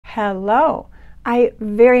Hello! I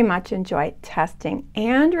very much enjoy testing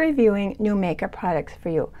and reviewing new makeup products for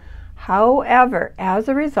you. However, as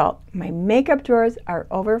a result, my makeup drawers are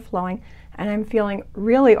overflowing and I'm feeling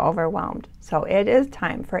really overwhelmed. So it is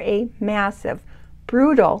time for a massive,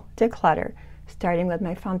 brutal declutter, starting with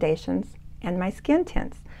my foundations and my skin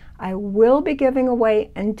tints. I will be giving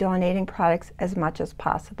away and donating products as much as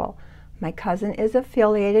possible. My cousin is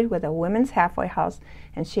affiliated with a women's halfway house,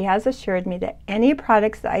 and she has assured me that any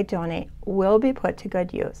products that I donate will be put to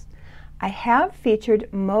good use. I have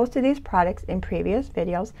featured most of these products in previous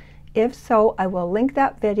videos. If so, I will link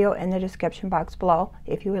that video in the description box below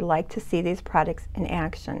if you would like to see these products in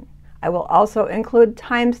action. I will also include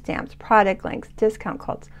timestamps, product links, discount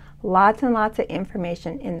codes, lots and lots of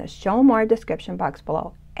information in the show more description box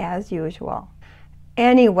below, as usual.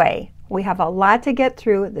 Anyway, we have a lot to get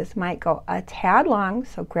through. This might go a tad long,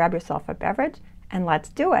 so grab yourself a beverage and let's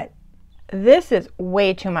do it. This is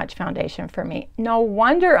way too much foundation for me. No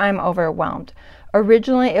wonder I'm overwhelmed.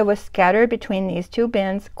 Originally, it was scattered between these two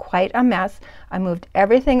bins, quite a mess. I moved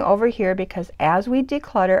everything over here because as we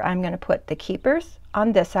declutter, I'm going to put the keepers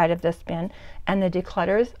on this side of this bin and the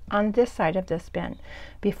declutters on this side of this bin.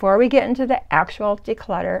 Before we get into the actual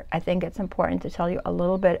declutter, I think it's important to tell you a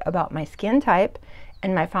little bit about my skin type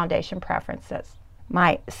and my foundation preferences.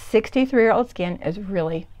 My 63-year-old skin is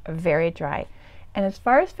really very dry. And as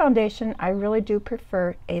far as foundation, I really do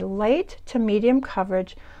prefer a light to medium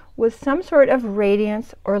coverage with some sort of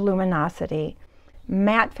radiance or luminosity.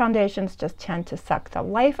 Matte foundations just tend to suck the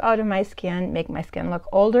life out of my skin, make my skin look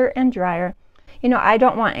older and drier. You know, I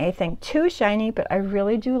don't want anything too shiny, but I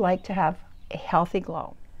really do like to have a healthy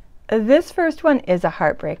glow. This first one is a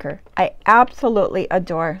heartbreaker. I absolutely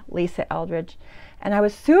adore Lisa Eldridge, and I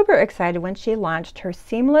was super excited when she launched her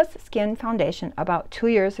Seamless Skin Foundation about 2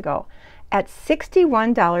 years ago. At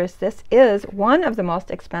 $61, this is one of the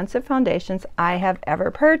most expensive foundations I have ever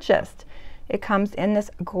purchased. It comes in this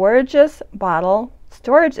gorgeous bottle.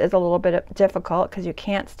 Storage is a little bit difficult because you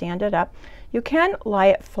can't stand it up. You can lie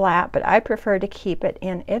it flat, but I prefer to keep it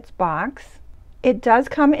in its box. It does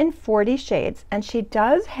come in 40 shades, and she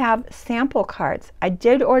does have sample cards. I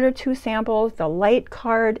did order 2 samples, the light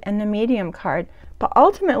card and the medium card, but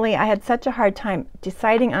ultimately I had such a hard time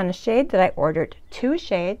deciding on a shade that I ordered 2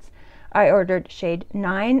 shades. I ordered shade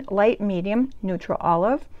 9 light medium neutral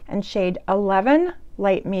olive and shade 11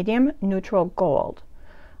 light medium neutral gold.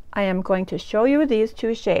 I am going to show you these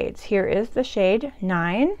 2 shades. Here is the shade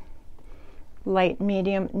 9 light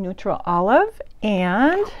medium neutral olive,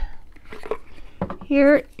 and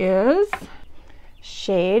here is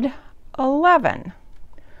shade 11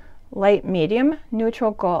 light medium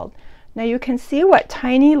neutral gold. Now you can see what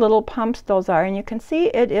tiny little pumps those are, and you can see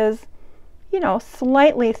it is, you know,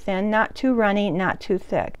 slightly thin, not too runny, not too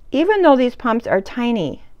thick. Even though these pumps are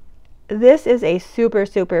tiny, this is a super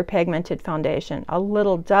pigmented foundation. A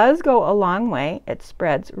little does go a long way. It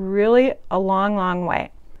spreads really a long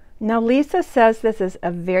way. Now Lisa says this is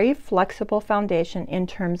a very flexible foundation in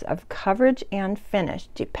terms of coverage and finish,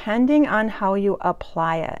 depending on how you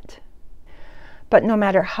apply it. But no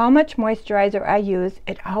matter how much moisturizer I use,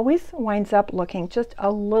 it always winds up looking just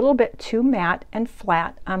a little bit too matte and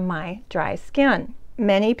flat on my dry skin.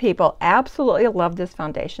 Many people absolutely love this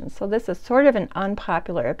foundation, so this is sort of an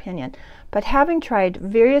unpopular opinion. But having tried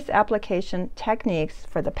various application techniques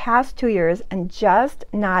for the past 2 years and just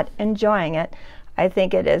not enjoying it, I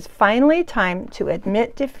think it is finally time to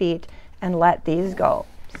admit defeat and let these go.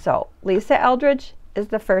 So Lisa Eldridge is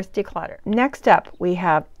the first declutter. Next up, we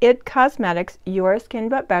have IT Cosmetics Your Skin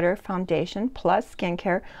But Better Foundation Plus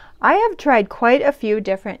Skincare. I have tried quite a few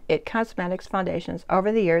different IT Cosmetics foundations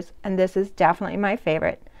over the years, and this is definitely my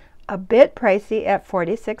favorite. A bit pricey at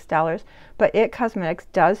 $46, but IT Cosmetics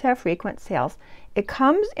does have frequent sales. It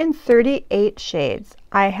comes in 38 shades.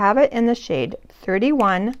 I have it in the shade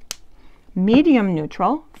 31 medium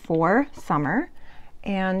neutral for summer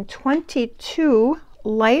and 22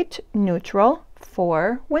 light neutral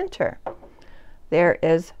for winter. There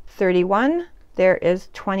is 31, there is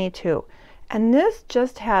 22, and this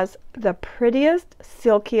just has the prettiest,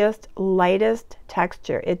 silkiest, lightest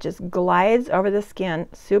texture. It just glides over the skin,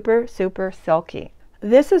 super silky.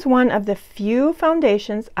 This is one of the few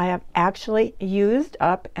foundations I have actually used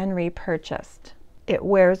up and repurchased. It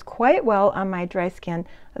wears quite well on my dry skin.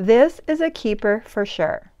 This is a keeper for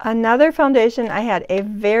sure. Another foundation I had a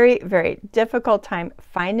very difficult time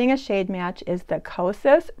finding a shade match is the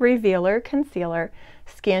Kosas Revealer Concealer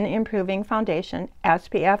Skin Improving Foundation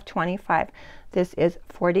SPF 25. This is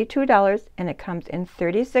 $42 and it comes in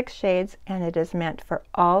 36 shades, and it is meant for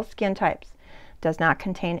all skin types. Does not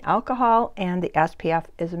contain alcohol, and the SPF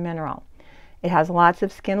is mineral. It has lots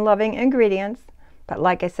of skin-loving ingredients, but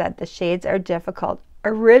like I said, the shades are difficult.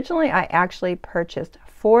 Originally, I actually purchased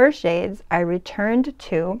 4 shades. I returned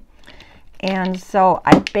 2. And so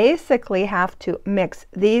I basically have to mix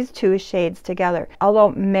these 2 shades together. Although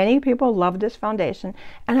many people love this foundation,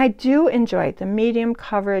 and I do enjoy the medium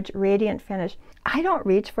coverage radiant finish, I don't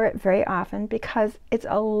reach for it very often because it's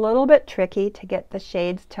a little bit tricky to get the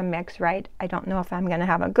shades to mix right. I don't know if I'm going to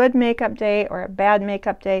have a good makeup day or a bad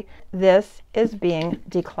makeup day. This is being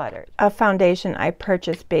decluttered. A foundation I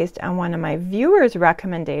purchased based on one of my viewers'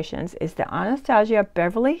 recommendations is the Anastasia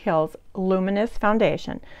Beverly Hills Luminous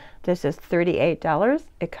Foundation. This is $38.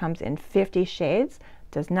 It comes in 50 shades,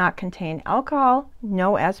 does not contain alcohol,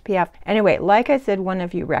 no SPF. Anyway, like I said, one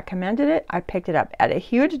of you recommended it. I picked it up at a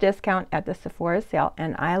huge discount at the Sephora sale,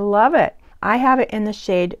 and I love it. I have it in the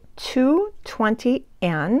shade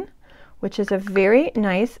 220N, which is a very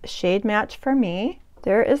nice shade match for me.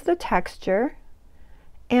 There is the texture,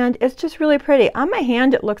 and it's just really pretty. On my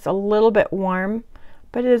hand, it looks a little bit warm,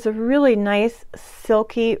 but it is a really nice,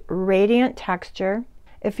 silky, radiant texture.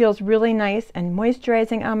 It feels really nice and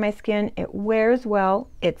moisturizing on my skin. It wears well.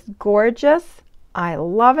 It's gorgeous. I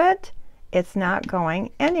love it. It's not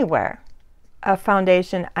going anywhere. A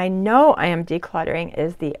foundation I know I am decluttering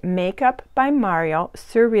is the Makeup by Mario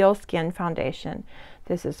Surreal Skin Foundation.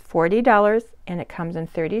 This is $40 and it comes in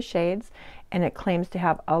 30 shades, and it claims to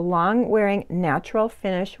have a long-wearing natural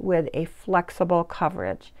finish with a flexible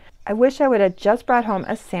coverage. I wish I would have just brought home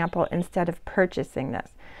a sample instead of purchasing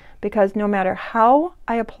this, because no matter how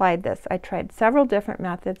I applied this, I tried several different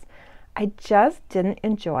methods, I just didn't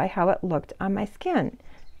enjoy how it looked on my skin.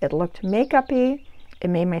 It looked makeup-y. It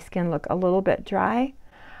made my skin look a little bit dry.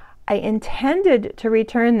 I intended to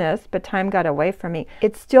return this, but time got away from me.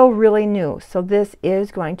 It's still really new, so this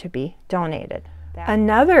is going to be donated.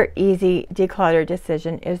 Another easy declutter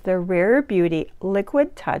decision is the REPHR Beauty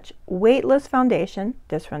Liquid Touch Weightless Foundation.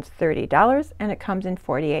 This one's $30 and it comes in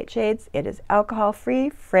 48 shades. It is alcohol-free,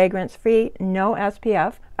 fragrance-free, no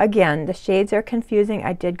SPF. Again, the shades are confusing.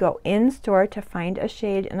 I did go in store to find a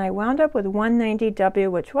shade and I wound up with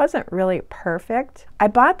 190W, which wasn't really perfect. I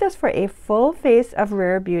bought this for a full face of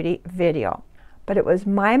REPHR Beauty video. But it was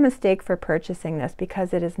my mistake for purchasing this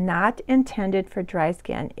because it is not intended for dry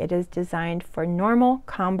skin. It is designed for normal,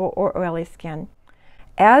 combo, or oily skin.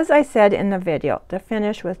 As I said in the video, the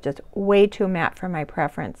finish was just way too matte for my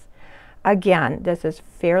preference. Again, this is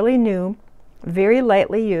fairly new, very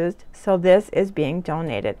lightly used, so this is being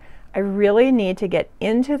donated. I really need to get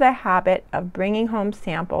into the habit of bringing home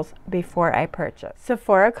samples before I purchase.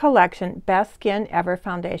 Sephora Collection Best Skin Ever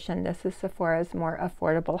Foundation. This is Sephora's more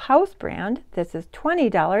affordable house brand. This is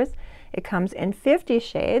 $20. It comes in 50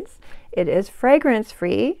 shades. It is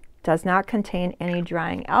fragrance-free, does not contain any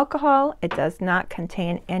drying alcohol. It does not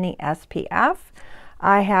contain any SPF.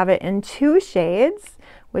 I have it in 2 shades,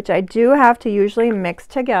 which I do have to usually mix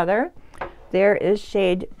together. There is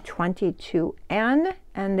shade 22N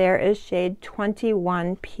and there is shade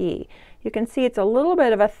 21P. You can see it's a little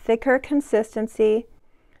bit of a thicker consistency,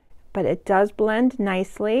 but it does blend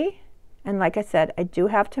nicely. And like I said, I do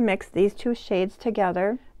have to mix these 2 shades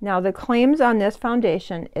together. Now the claims on this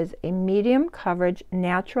foundation is a medium coverage,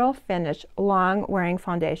 natural finish, long wearing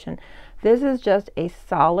foundation. This is just a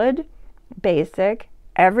solid, basic,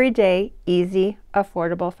 everyday, easy,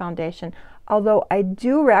 affordable foundation. Although I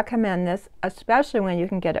do recommend this, especially when you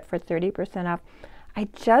can get it for 30% off. I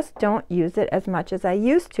just don't use it as much as I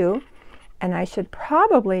used to, and I should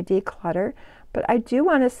probably declutter, but I do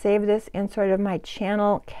want to save this in sort of my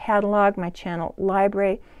channel catalog, my channel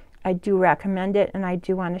library. I do recommend it, and I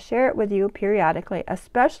do want to share it with you periodically,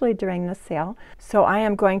 especially during the sale. So I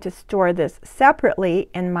am going to store this separately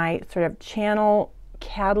in my sort of channel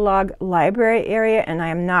catalog library area, and I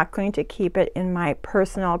am not going to keep it in my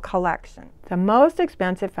personal collection. The most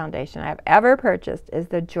expensive foundation I've ever purchased is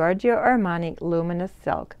the Giorgio Armani Luminous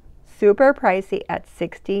Silk. Super pricey at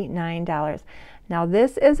 $69. Now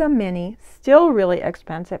this is a mini, still really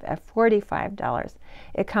expensive at $45.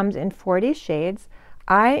 It comes in 40 shades.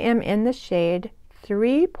 I am in the shade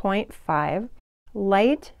 3.5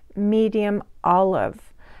 Light Medium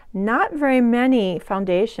Olive. Not very many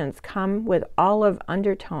foundations come with olive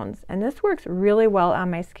undertones, and this works really well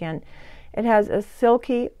on my skin. It has a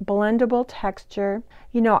silky, blendable texture.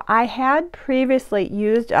 You know, I had previously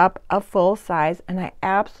used up a full size and I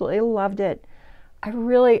absolutely loved it. I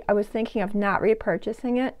was thinking of not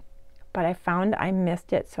repurchasing it, but I found I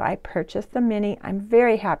missed it, so I purchased the mini. I'm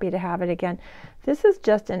very happy to have it again. This is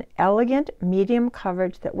just an elegant medium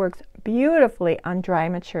coverage that works beautifully on dry,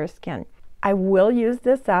 mature skin. I will use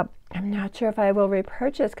this up. I'm not sure if I will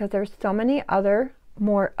repurchase because there's so many other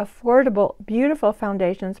more affordable, beautiful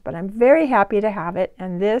foundations, but I'm very happy to have it,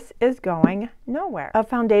 and this is going nowhere. A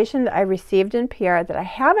foundation that I received in PR that I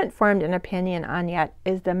haven't formed an opinion on yet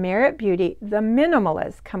is the Merit Beauty The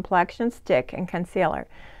Minimalist Complexion Stick and Concealer.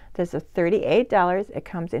 This is $38. It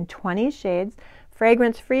comes in 20 shades.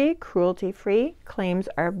 Fragrance-free, cruelty-free, claims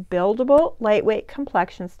are buildable, lightweight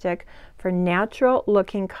complexion stick for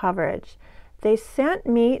natural-looking coverage. They sent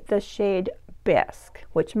me the shade Bisque,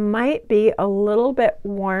 which might be a little bit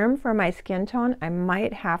warm for my skin tone. I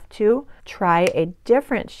might have to try a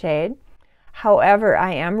different shade. However,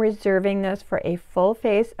 I am reserving this for a full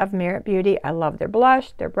face of Merit Beauty. I love their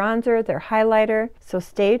blush, their bronzer, their highlighter. So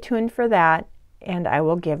stay tuned for that, and I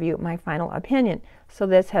will give you my final opinion. So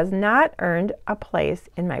this has not earned a place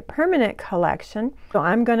in my permanent collection. So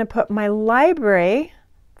I'm going to put my library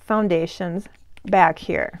foundations back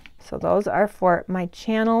here. So those are for my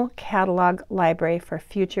channel catalog library for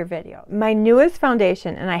future videos. My newest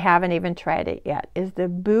foundation, and I haven't even tried it yet, is the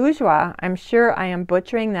Bourjois, I'm sure I am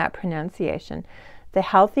butchering that pronunciation, the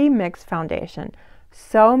Healthy Mix Foundation.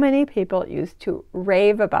 So many people used to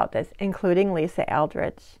rave about this, including Lisa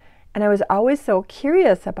Eldridge. And I was always so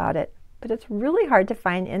curious about it, but it's really hard to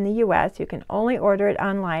find in the US. You can only order it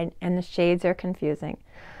online, and the shades are confusing.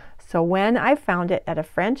 So when I found it at a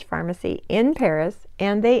French pharmacy in Paris,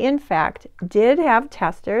 and they in fact did have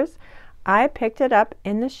testers, I picked it up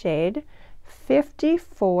in the shade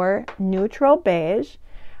 54 Neutral Beige.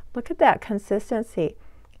 Look at that consistency.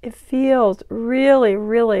 It feels really,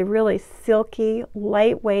 really, really silky,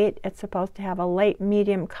 lightweight. It's supposed to have a light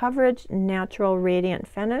medium coverage, natural radiant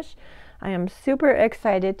finish. I am super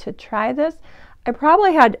excited to try this. I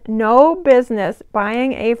probably had no business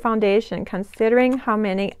buying a foundation considering how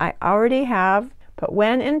many I already have, but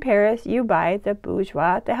when in Paris, you buy the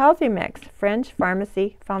Bourjois, the Healthy Mix French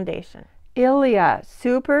Pharmacy Foundation. Ilia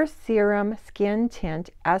Super Serum Skin Tint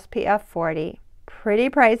SPF 40. Pretty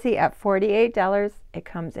pricey at $48. It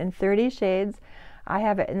comes in 30 shades. I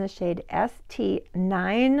have it in the shade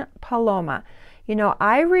ST9 Paloma. You know,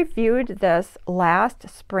 I reviewed this last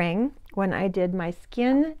spring when I did my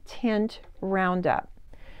skin tint roundup.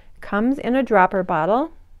 Comes in a dropper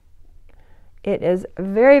bottle. It is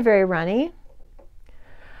very, very runny.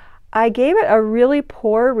 I gave it a really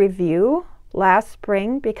poor review last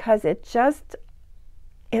spring because it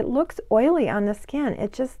looks oily on the skin.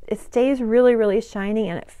 It stays really, really shiny,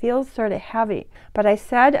 and it feels sort of heavy. But I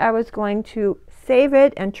said I was going to save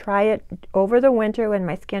it and try it over the winter when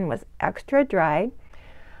my skin was extra dry.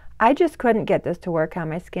 I just couldn't get this to work on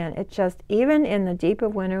my skin. It just, even in the deep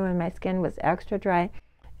of winter when my skin was extra dry,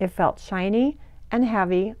 it felt shiny and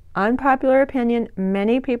heavy. Unpopular opinion,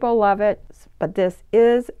 many people love it, but this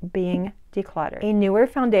is being decluttered. A newer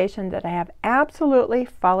foundation that I have absolutely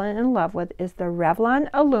fallen in love with is the Revlon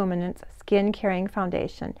Illuminance Skin Caring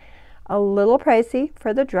Foundation. A little pricey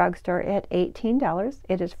for the drugstore at $18.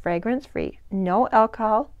 It is fragrance free, no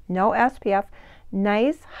alcohol, no SPF,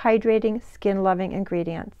 nice hydrating skin loving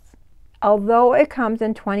ingredients. Although it comes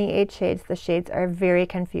in 28 shades, the shades are very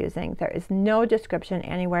confusing. There is no description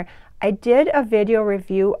anywhere. I did a video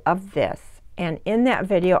review of this, and in that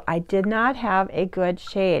video I did not have a good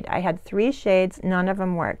shade. I had 3 shades, none of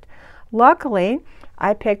them worked. Luckily,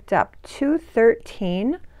 I picked up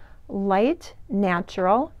 213 Light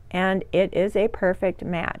Natural, and it is a perfect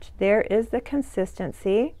match. There is the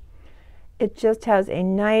consistency. It just has a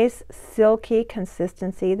nice silky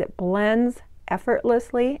consistency that blends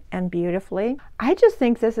effortlessly and beautifully. I just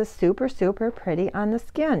think this is super, super pretty on the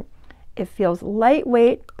skin. It feels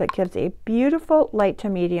lightweight, but gives a beautiful light to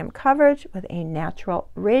medium coverage with a natural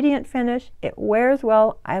radiant finish. It wears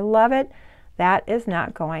well. I love it. That is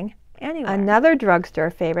not going anywhere. Another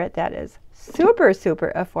drugstore favorite that is super,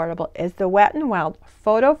 super affordable is the Wet n Wild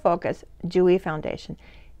Photo Focus Dewy Foundation.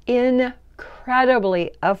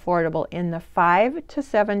 Incredibly affordable in the $5 to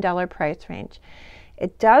 $7 price range.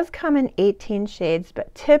 It does come in 18 shades,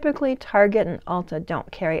 but typically Target and Ulta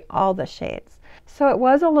don't carry all the shades. So it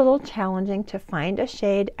was a little challenging to find a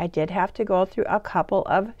shade. I did have to go through a couple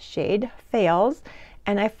of shade fails,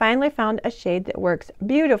 and I finally found a shade that works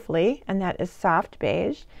beautifully, and that is Soft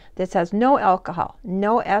Beige. This has no alcohol,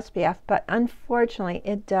 no SPF, but unfortunately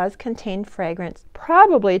it does contain fragrance,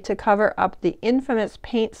 probably to cover up the infamous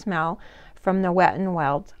paint smell from the Wet n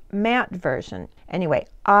Wild matte version. Anyway,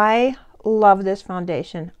 I love this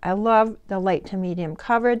foundation. I love the light to medium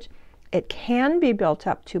coverage. It can be built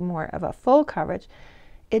up to more of a full coverage.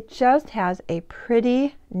 It just has a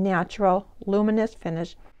pretty, natural, luminous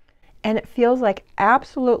finish, and it feels like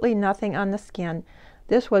absolutely nothing on the skin.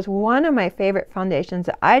 This was one of my favorite foundations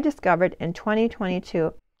that I discovered in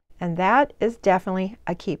 2022, and that is definitely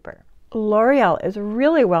a keeper. L'Oreal is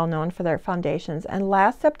really well known for their foundations, and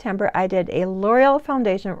last September I did a L'Oreal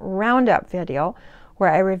foundation roundup video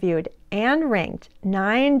where I reviewed and ranked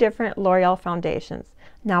 9 different L'Oreal foundations.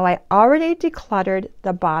 Now I already decluttered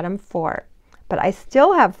the bottom 4, but I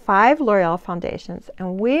still have 5 L'Oreal foundations,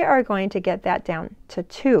 and we are going to get that down to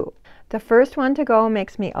 2. The first one to go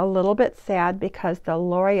makes me a little bit sad because the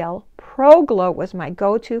L'Oreal Pro Glow was my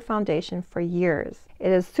go-to foundation for years.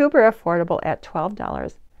 It is super affordable at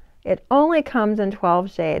 $12. It only comes in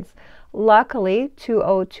 12 shades. Luckily,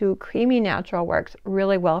 202 Creamy Natural works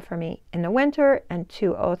really well for me in the winter, and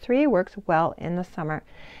 203 works well in the summer.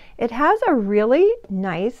 It has a really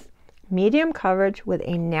nice medium coverage with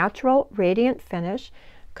a natural radiant finish.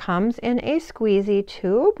 Comes in a squeezy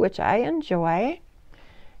tube, which I enjoy.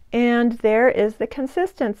 And there is the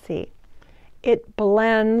consistency. It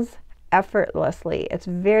blends effortlessly. It's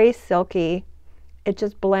very silky. It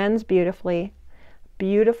just blends beautifully.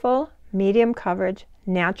 Beautiful, medium coverage,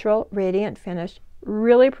 natural, radiant finish,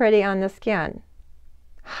 really pretty on the skin.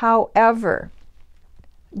 However,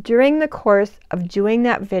 during the course of doing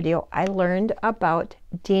that video, I learned about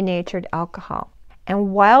denatured alcohol.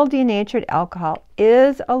 And while denatured alcohol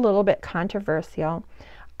is a little bit controversial,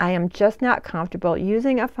 I am just not comfortable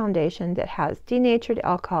using a foundation that has denatured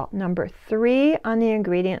alcohol number 3 on the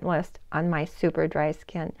ingredient list on my super dry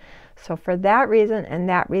skin. So for that reason and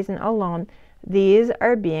that reason alone, these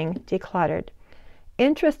are being decluttered.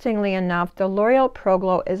 Interestingly enough, the L'Oreal Pro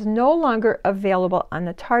Glow is no longer available on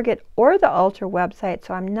the Target or the Ulta website,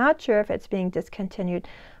 so I'm not sure if it's being discontinued.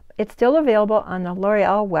 It's still available on the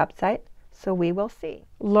L'Oreal website, so we will see.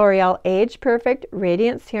 L'Oreal Age Perfect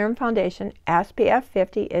Radiant Serum Foundation SPF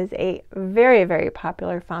 50 is a very, very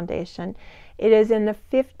popular foundation. It is in the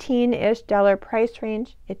 $15-ish price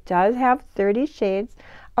range. It does have 30 shades.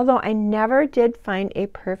 Although I never did find a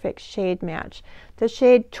perfect shade match. The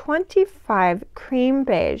shade 25 Cream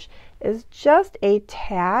Beige is just a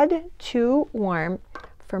tad too warm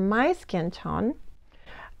for my skin tone,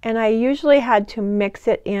 and I usually had to mix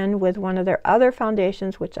it in with one of their other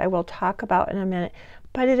foundations, which I will talk about in a minute,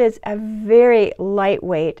 but it is a very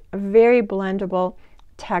lightweight, very blendable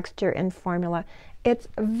texture and formula. It's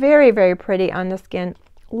very, very pretty on the skin,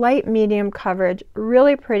 light medium coverage,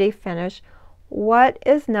 really pretty finish. What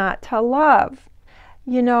is not to love?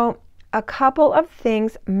 You know, a couple of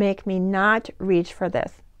things make me not reach for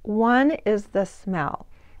this. One is the smell.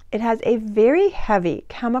 It has a very heavy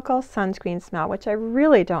chemical sunscreen smell, which I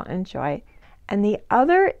really don't enjoy. And the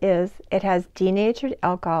other is it has denatured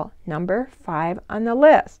alcohol number 5 on the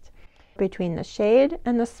list. Between the shade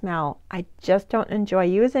and the smell, I just don't enjoy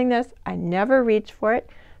using this. I never reach for it.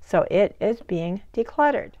 So it is being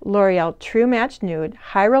decluttered. L'Oreal True Match Nude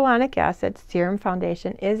Hyaluronic Acid Serum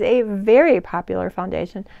Foundation is a very popular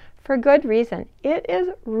foundation for good reason. It is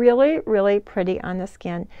really, really pretty on the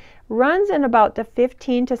skin. Runs in about the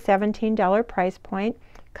 $15 to $17 price point.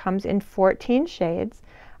 Comes in 14 shades.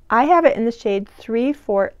 I have it in the shade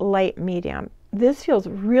 3-4 Light Medium. This feels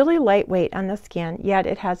really lightweight on the skin, yet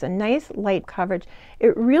it has a nice light coverage.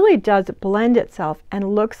 It really does blend itself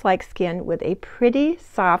and looks like skin with a pretty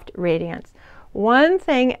soft radiance. One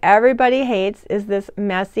thing everybody hates is this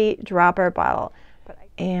messy dropper bottle.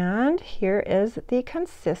 And here is the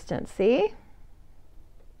consistency.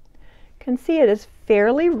 You can see it is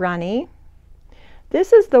fairly runny.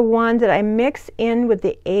 This is the one that I mix in with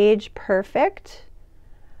the Age Perfect.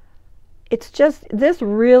 It's just, this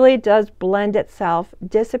really does blend itself,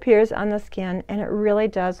 disappears on the skin, and it really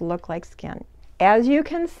does look like skin. As you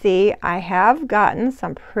can see, I have gotten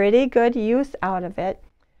some pretty good use out of it,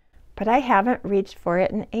 but I haven't reached for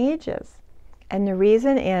it in ages. And the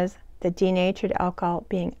reason is the denatured alcohol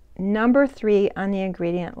being number 3 on the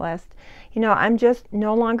ingredient list. You know, I'm just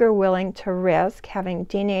no longer willing to risk having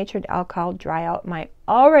denatured alcohol dry out my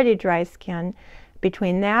already dry skin.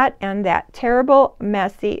 Between that and that terrible,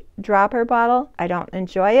 messy dropper bottle, I don't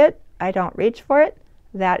enjoy it. I don't reach for it.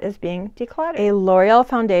 That is being decluttered. A L'Oreal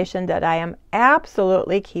foundation that I am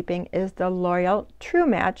absolutely keeping is the L'Oreal True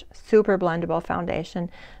Match Super Blendable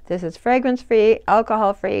Foundation. This is fragrance-free,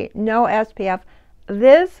 alcohol-free, no SPF.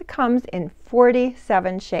 This comes in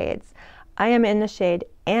 47 shades. I am in the shade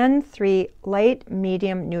N3 Light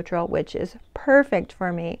Medium Neutral, which is perfect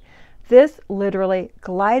for me. This literally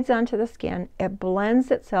glides onto the skin. It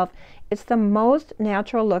blends itself. It's the most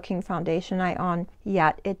natural looking foundation I own,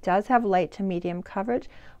 yet it does have light to medium coverage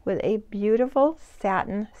with a beautiful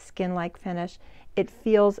satin skin-like finish. It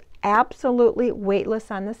feels absolutely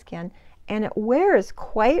weightless on the skin, and it wears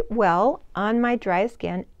quite well on my dry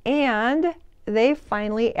skin, and they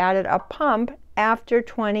finally added a pump after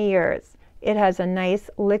 20 years. It has a nice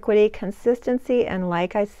liquidy consistency, and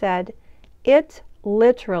like I said, It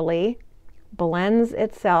literally blends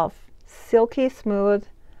itself silky smooth.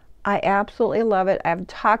 I absolutely love it. I've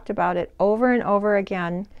talked about it over and over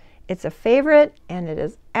again. It's a favorite and it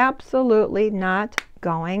is absolutely not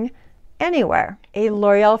going anywhere. A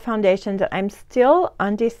L'Oreal foundation that I'm still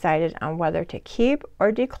undecided on whether to keep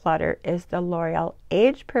or declutter is the L'Oreal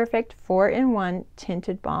Age Perfect 4-in-1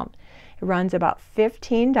 Tinted Balm. It runs about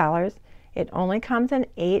 $15. It only comes in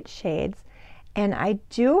 8 shades. And I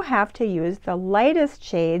do have to use the lightest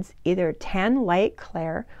shades, either 10 Light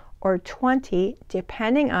Clair or 20,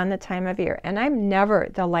 depending on the time of year. And I'm never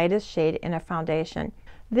the lightest shade in a foundation.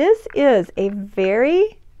 This is a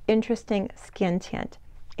very interesting skin tint.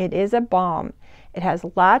 It is a balm. It has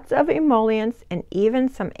lots of emollients and even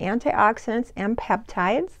some antioxidants and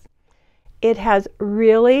peptides. It has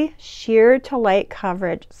really sheer to light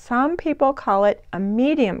coverage. Some people call it a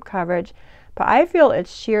medium coverage, but I feel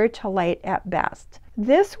it's sheer to light at best.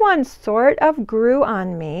 This one sort of grew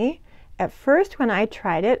on me. At first when I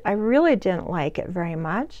tried it, I really didn't like it very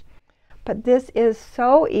much. But this is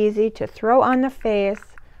so easy to throw on the face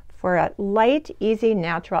for a light, easy,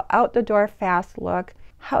 natural, out the door, fast look.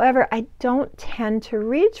 However, I don't tend to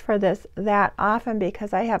reach for this that often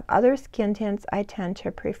because I have other skin tints I tend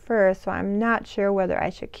to prefer, so I'm not sure whether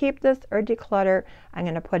I should keep this or declutter. I'm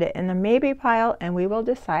going to put it in the maybe pile and we will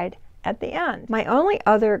decide at the end. My only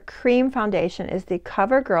other cream foundation is the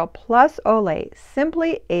CoverGirl Plus Olay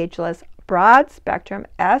Simply Ageless Broad Spectrum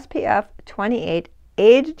SPF 28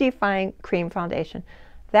 Age Defying Cream Foundation.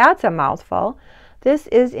 That's a mouthful. This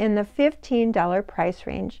is in the $15 price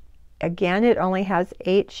range. Again, it only has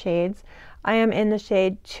 8 shades. I am in the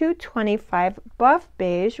shade 225 Buff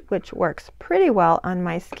Beige, which works pretty well on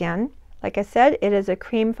my skin. Like I said, it is a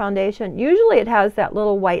cream foundation. Usually it has that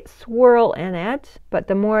little white swirl in it, but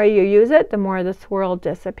the more you use it, the more the swirl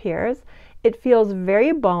disappears. It feels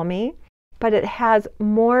very balmy, but it has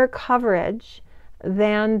more coverage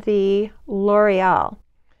than the L'Oreal.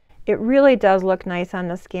 It really does look nice on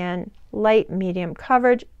the skin. Light, medium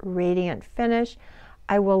coverage, radiant finish.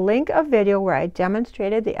 I will link a video where I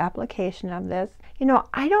demonstrated the application of this. You know,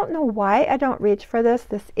 I don't know why I don't reach for this.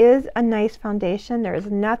 This is a nice foundation. There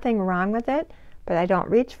is nothing wrong with it, but I don't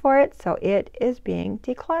reach for it, so it is being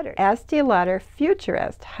decluttered. Estee Lauder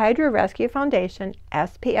Futurist Hydro Rescue Foundation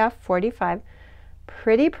SPF 45.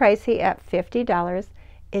 Pretty pricey at $50.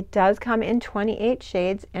 It does come in 28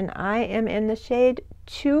 shades, and I am in the shade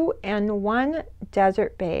 2-in-1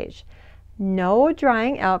 Desert Beige. No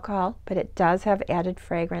drying alcohol, but it does have added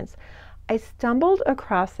fragrance. I stumbled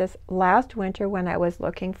across this last winter when I was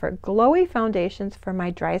looking for glowy foundations for my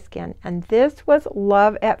dry skin, and this was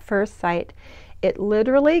love at first sight. It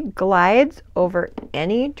literally glides over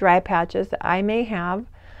any dry patches that I may have.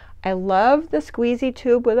 I love the squeezy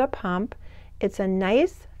tube with a pump. It's a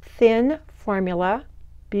nice thin formula,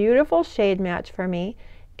 beautiful shade match for me.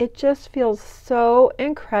 It just feels so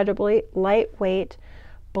incredibly lightweight,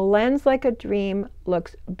 blends like a dream,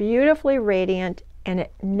 looks beautifully radiant, and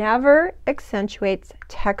it never accentuates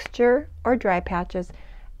texture or dry patches.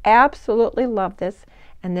 Absolutely love this,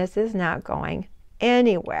 and this is not going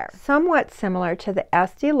anywhere. Somewhat similar to the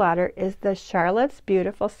Estee Lauder is the Charlotte's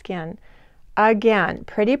Beautiful Skin. Again,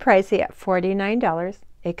 pretty pricey at $49.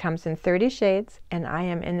 It comes in 30 shades, and I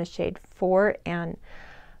am in the shade 4N.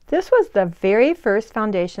 This was the very first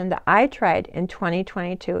foundation that I tried in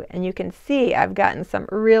 2022, and you can see I've gotten some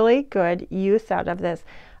really good use out of this.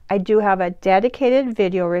 I do have a dedicated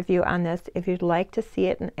video review on this if you'd like to see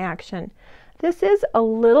it in action. This is a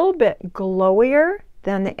little bit glowier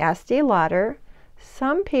than the Estee Lauder.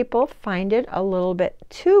 Some people find it a little bit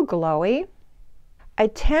too glowy. I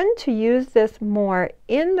tend to use this more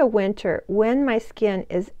in the winter when my skin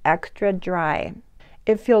is extra dry.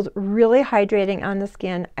 It feels really hydrating on the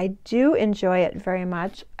skin. I do enjoy it very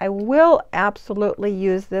much. I will absolutely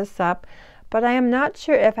use this up, but I am not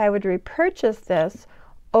sure if I would repurchase this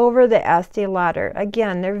over the Estee Lauder.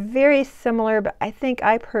 Again, they're very similar, but I think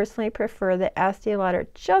I personally prefer the Estee Lauder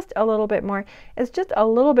just a little bit more. It's just a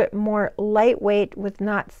little bit more lightweight with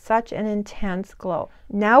not such an intense glow.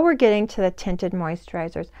 Now we're getting to the tinted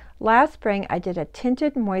moisturizers. Last spring, I did a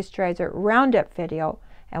tinted moisturizer roundup video,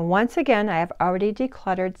 and once again, I have already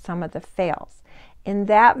decluttered some of the fails. In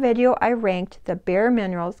that video, I ranked the Bare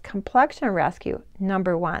Minerals Complexion Rescue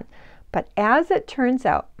 #1. But as it turns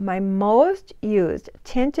out, my most used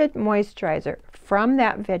tinted moisturizer from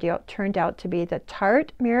that video turned out to be the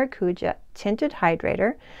Tarte Maracuja Tinted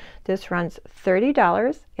Hydrator. This runs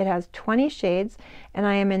 $30. It has 20 shades, and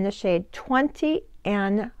I am in the shade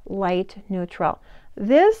 20N Light Neutral.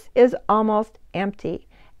 This is almost empty,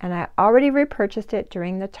 and I already repurchased it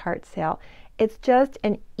during the Tarte sale. It's just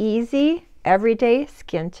an easy everyday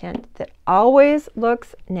skin tint that always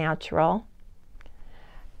looks natural.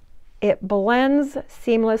 It blends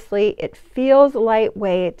seamlessly. It feels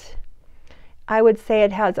lightweight. I would say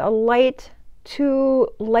it has a light to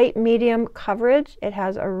light medium coverage. It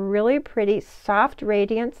has a really pretty soft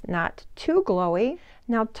radiance, not too glowy.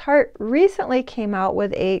 Now Tarte recently came out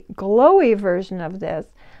with a glowy version of this,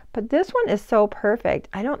 but this one is so perfect.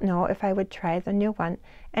 I don't know if I would try the new one.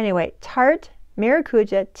 Anyway, Tarte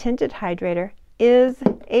Maracuja Tinted Hydrator is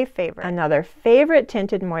a favorite. Another favorite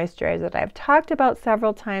tinted moisturizer that I've talked about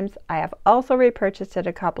several times, I have also repurchased it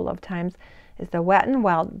a couple of times, is the Wet n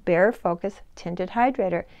Wild Bare Focus Tinted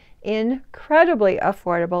Hydrator. Incredibly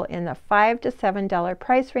affordable in the $5 to $7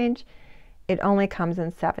 price range. It only comes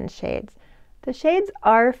in 7 shades. The shades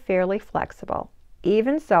are fairly flexible.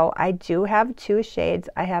 Even so, I do have 2 shades.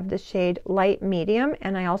 I have the shade Light Medium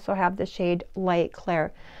and I also have the shade Light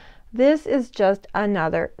Clear. This is just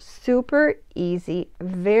another super easy,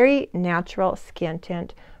 very natural skin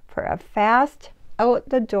tint for a fast out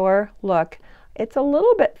the door look. It's a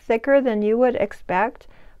little bit thicker than you would expect,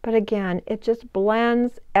 but again, it just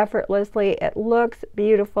blends effortlessly. It looks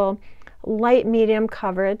beautiful. Light medium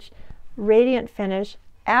coverage, radiant finish.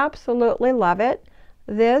 Absolutely love it.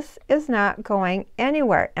 This is not going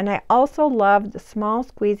anywhere. And I also love the small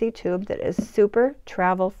squeezy tube that is super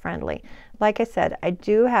travel friendly. Like I said, I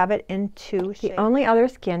do have it in 2 shades. The only other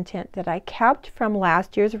skin tint that I kept from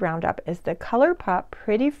last year's roundup is the ColourPop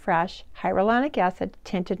Pretty Fresh Hyaluronic Acid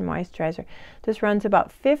Tinted Moisturizer. This runs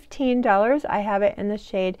about $15. I have it in the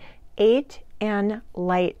shade 8N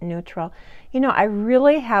Light Neutral. You know, I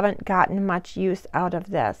really haven't gotten much use out of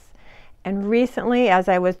this. And recently, as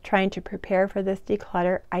I was trying to prepare for this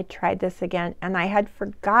declutter, I tried this again and I had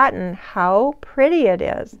forgotten how pretty it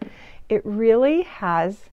is. It really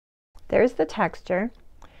has, there's the texture.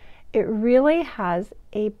 It really has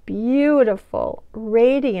a beautiful,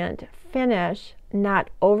 radiant finish,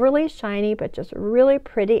 not overly shiny, but just really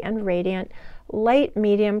pretty and radiant, light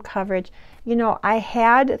medium coverage. You know, I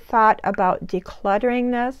had thought about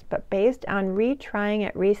decluttering this, but based on retrying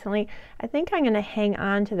it recently, I think I'm going to hang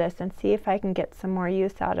on to this and see if I can get some more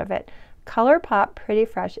use out of it. ColourPop Pretty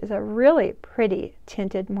Fresh is a really pretty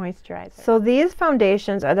tinted moisturizer. So these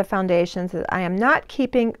foundations are the foundations that I am not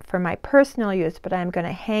keeping for my personal use, but I'm going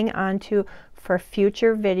to hang on to for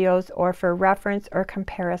future videos or for reference or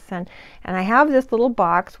comparison. And I have this little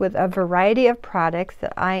box with a variety of products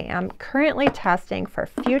that I am currently testing for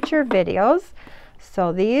future videos.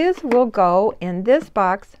 So these will go in this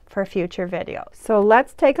box for future videos. So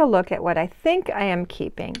let's take a look at what I think I am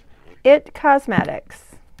keeping. IT Cosmetics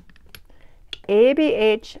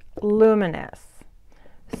ABH Luminous.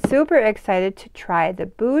 Super excited to try the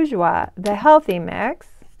Bourjois, the Healthy Mix.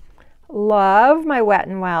 Love my Wet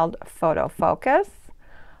n Wild Photo Focus.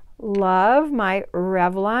 Love my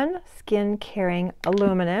Revlon Skin Caring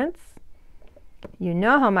Illuminance. You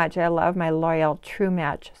know how much I love my L'Oreal True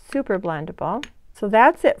Match Super Blendable. So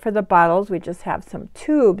that's it for the bottles. We just have some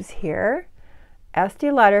tubes here.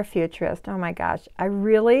 Estee Lauder Futurist. Oh my gosh, I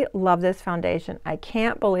really love this foundation. I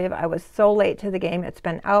can't believe I was so late to the game. It's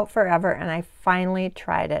been out forever and I finally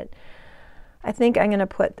tried it. I think I'm going to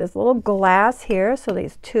put this little glass here so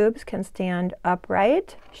these tubes can stand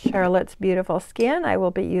upright. Charlotte's Beautiful Skin. I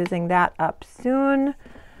will be using that up soon.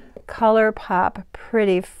 ColourPop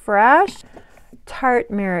Pretty Fresh.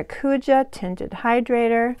 Tarte Maracuja Tinted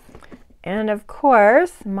Hydrator. And of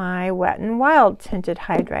course, my Wet n Wild Tinted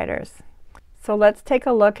Hydrators. So let's take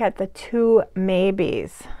a look at the 2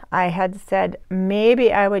 maybes. I had said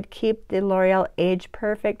maybe I would keep the L'Oreal Age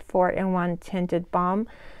Perfect 4-in-1 Tinted Balm.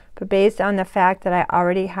 But based on the fact that I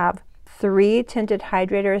already have 3 tinted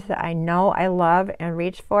hydrators that I know I love and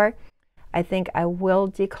reach for, I think I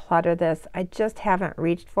will declutter this. I just haven't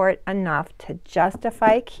reached for it enough to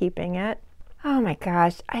justify keeping it. Oh my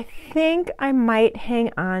gosh, I think I might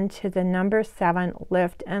hang on to the number 7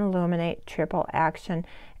 Lift and Illuminate Triple Action.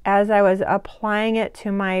 As I was applying it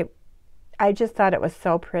to my, I just thought it was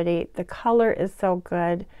so pretty. The color is so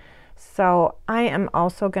good. So I am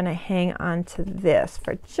also going to hang on to this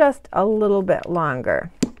for just a little bit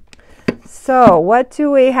longer. So what do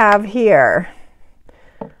we have here?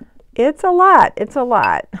 It's a lot. It's a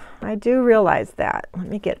lot. I do realize that. Let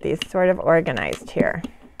me get these sort of organized here.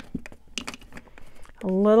 A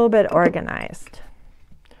little bit organized.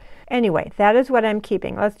 Anyway, that is what I'm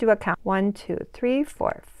keeping. Let's do a count. 1, 2, 3,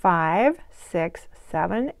 4, 5, 6,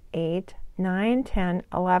 7, 8, 9, 10,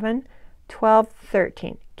 11, 12,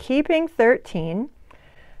 13. Keeping 13.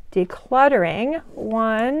 Decluttering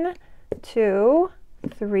 1, 2,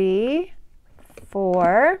 3,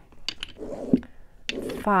 4,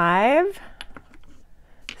 5,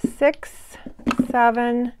 6,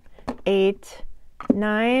 7, 8,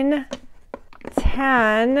 9,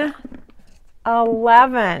 10,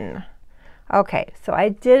 11. Okay, so I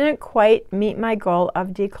didn't quite meet my goal of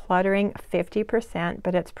decluttering 50%,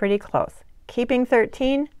 but it's pretty close. Keeping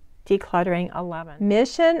 13, decluttering 11.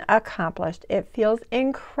 Mission accomplished. It feels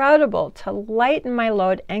incredible to lighten my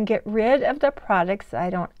load and get rid of the products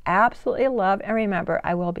I don't absolutely love. And remember,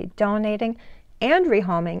 I will be donating and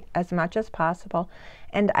rehoming as much as possible.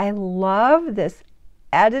 And I love this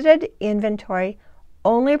edited inventory,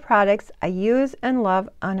 only products I use and love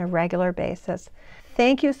on a regular basis.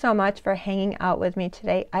 Thank you so much for hanging out with me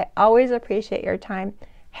today. I always appreciate your time.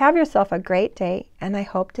 Have yourself a great day, and I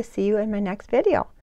hope to see you in my next video.